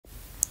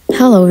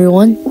Hello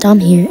everyone, Dom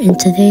here, and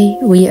today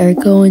we are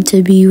going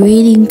to be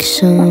rating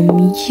some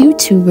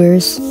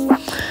YouTubers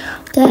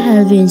that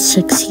have been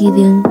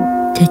succeeding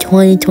to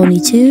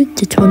 2022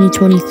 to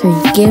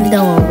 2023. Give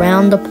them a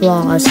round of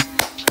applause.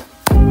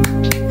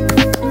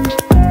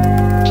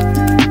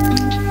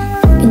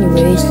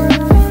 Anyways,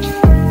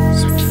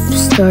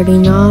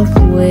 starting off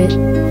with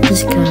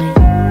this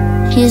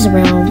guy. He's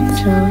around,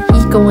 so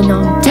he's going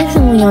on,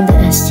 definitely on the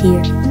S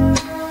tier.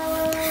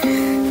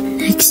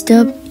 Next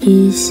up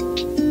is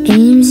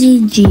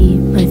AMZG.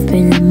 I've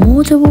been in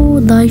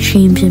multiple live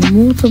streams and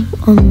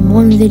on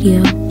one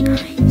video.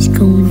 He's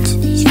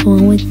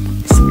going with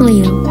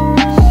Leo.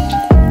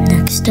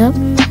 Next up,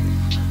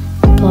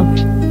 Blubber.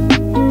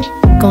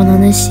 Going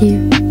on this year.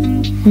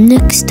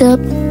 Next up,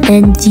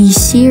 ND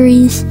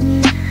series,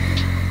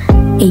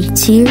 8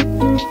 tier.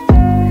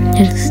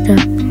 Next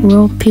up,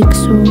 World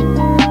Pixel.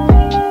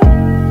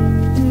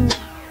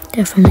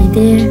 Definitely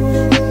there.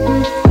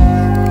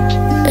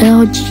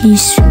 LG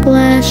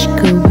Splash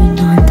going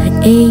on the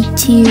A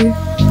tier.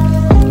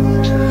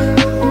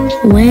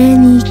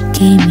 Wanny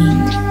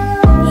Gaming.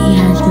 He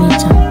has made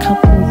some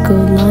couple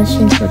good live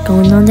streams for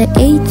going on the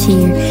A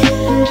tier.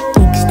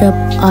 Next up,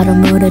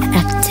 Automotive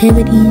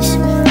Activities.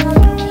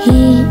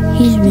 He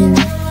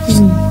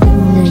doesn't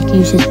like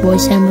use his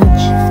voice that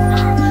much.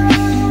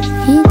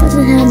 He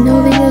doesn't have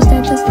no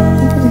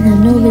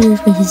videos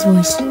with his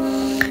voice.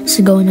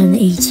 So going on the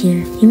A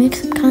tier. He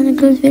makes some kind of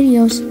good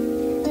videos.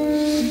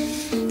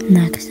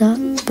 Next up,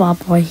 Bob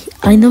Boy.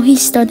 I know he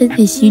started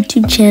his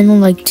YouTube channel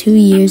like 2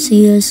 years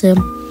ago, so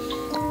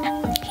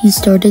he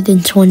started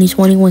in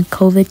 2020 when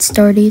COVID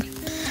started.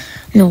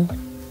 No,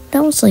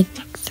 that was like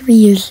 3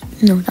 years.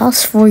 No, that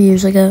was 4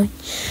 years ago.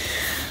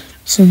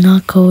 So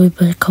not COVID,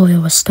 but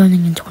COVID was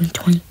starting in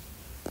 2020.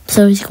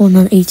 So he's going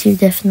on A tier,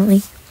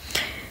 definitely.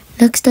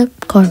 Next up,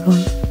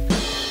 Carboy.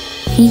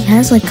 He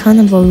has like kind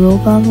of a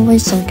robot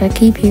voice, like I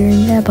keep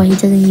hearing that, but he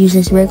doesn't use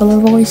his regular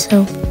voice,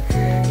 so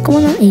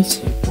going on A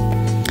tier.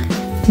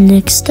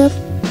 Next up,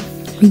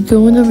 we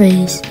go in the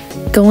race,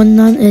 going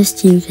on S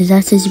tier because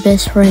that's his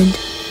best friend.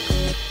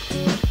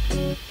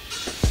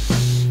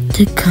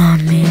 The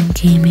Conman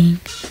Gaming.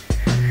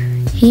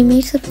 He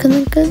makes a kind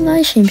of good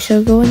live stream,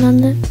 so going on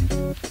the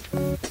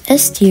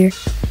S tier.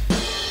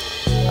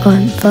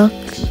 On Fox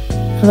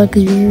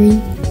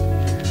Fury.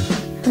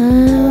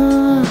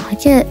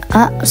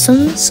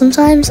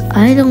 Sometimes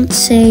I don't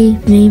say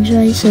names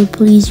right, so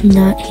please do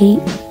not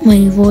hate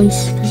my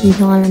voice because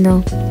I don't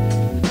know.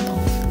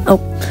 Oh,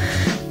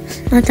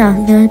 I thought I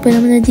was gonna put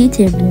him in the D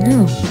tier, but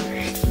no.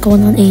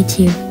 Going on A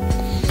tier.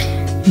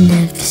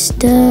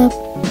 Next up,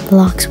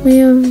 Blocks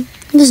Wheel.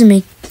 He doesn't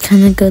make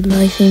kind of good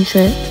live streams,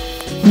 but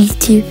B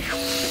tier.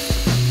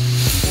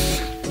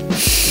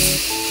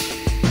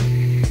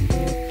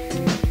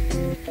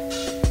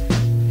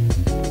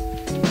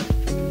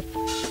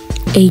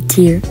 A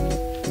tier.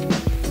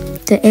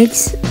 The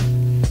X.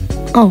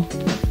 Oh,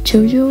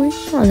 Jojo?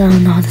 I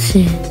don't know how to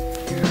say it.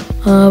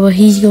 But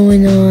he's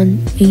going on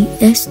a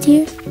S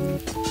tier.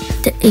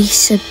 The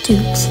ASAP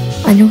Dudes.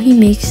 I know he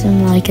makes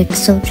them like I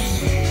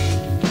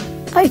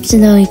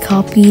accidentally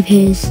copied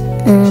his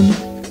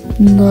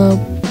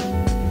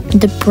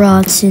the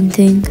Brodson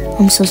thing.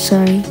 I'm so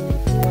sorry.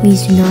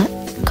 Please do not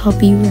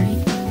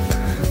copyright.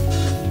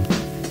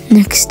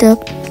 Next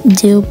up,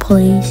 Dill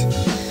Plays.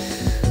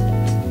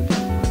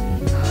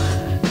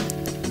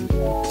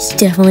 He's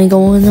definitely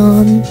going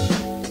on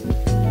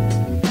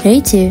A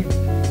tier.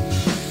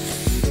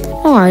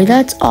 Alright,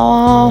 that's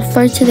all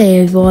for today,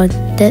 everyone.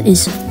 That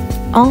is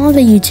all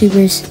the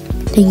YouTubers.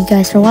 Thank you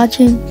guys for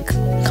watching.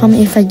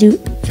 Comment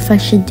if I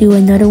should do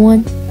another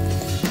one.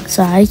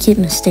 Sorry, I keep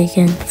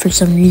mistaken for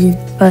some reason.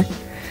 But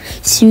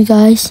see you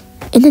guys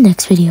in the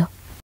next video.